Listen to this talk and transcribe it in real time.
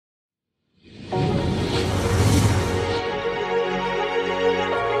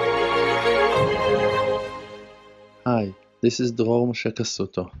This is Dror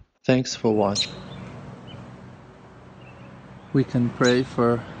Kasuto. Thanks for watching. We can pray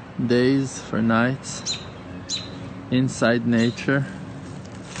for days, for nights, inside nature.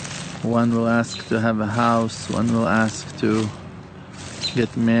 One will ask to have a house, one will ask to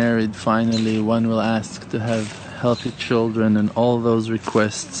get married finally, one will ask to have healthy children, and all those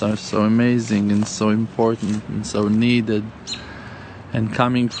requests are so amazing and so important and so needed, and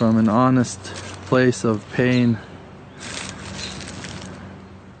coming from an honest place of pain.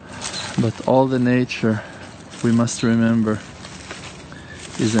 But all the nature, we must remember,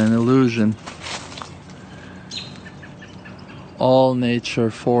 is an illusion. All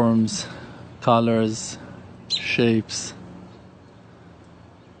nature forms, colors, shapes,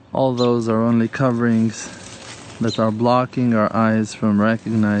 all those are only coverings that are blocking our eyes from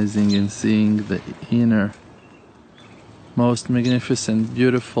recognizing and seeing the inner, most magnificent,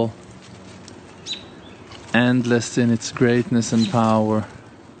 beautiful, endless in its greatness and power,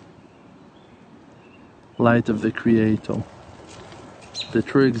 light of the Creator. The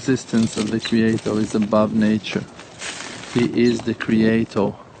true existence of the Creator is above nature. He is the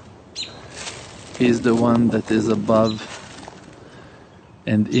Creator. He is the one that is above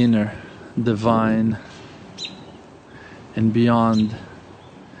and inner, divine, and beyond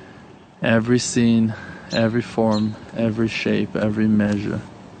every scene, every form, every shape, every measure,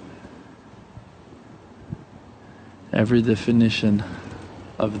 every definition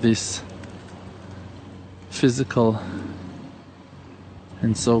of this physical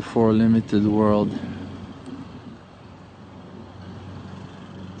and so far limited world.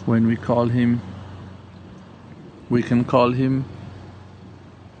 When we call Him, we can call Him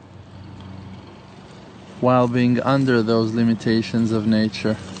while being under those limitations of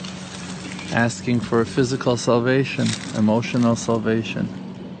nature, asking for physical salvation, emotional salvation.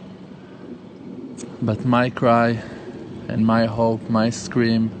 But my cry and my hope, my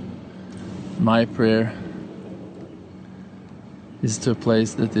scream, my prayer is to a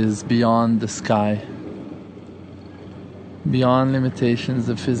place that is beyond the sky, beyond limitations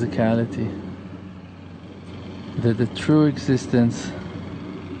of physicality, that the true existence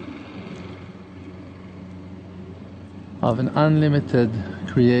of an unlimited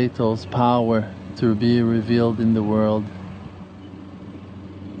Creator's power to be revealed in the world,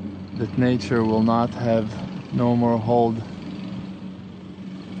 that nature will not have no more hold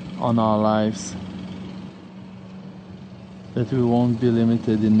on our lives, that we won't be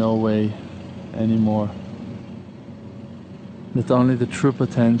limited in no way anymore, that only the true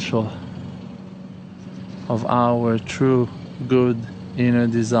potential of our true good inner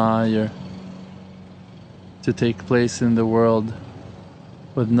desire to take place in the world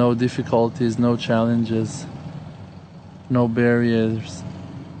with no difficulties, no challenges, no barriers,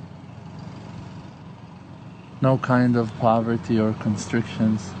 no kind of poverty or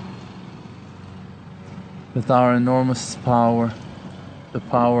constrictions, that our enormous power, the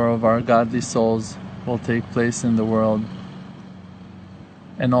power of our godly souls, will take place in the world,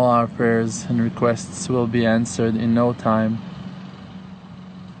 and all our prayers and requests will be answered in no time,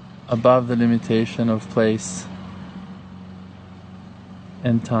 above the limitation of place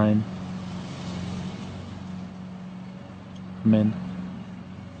and time. Amen.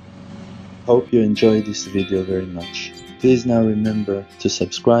 Hope you enjoyed this video very much. Please now remember to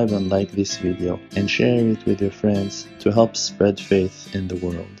subscribe and like this video and share it with your friends to help spread faith in the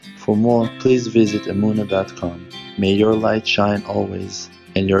world. For more, please visit Emunah.com. May your light shine always,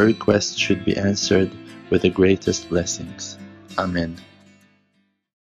 and your requests should be answered with the greatest blessings. Amen.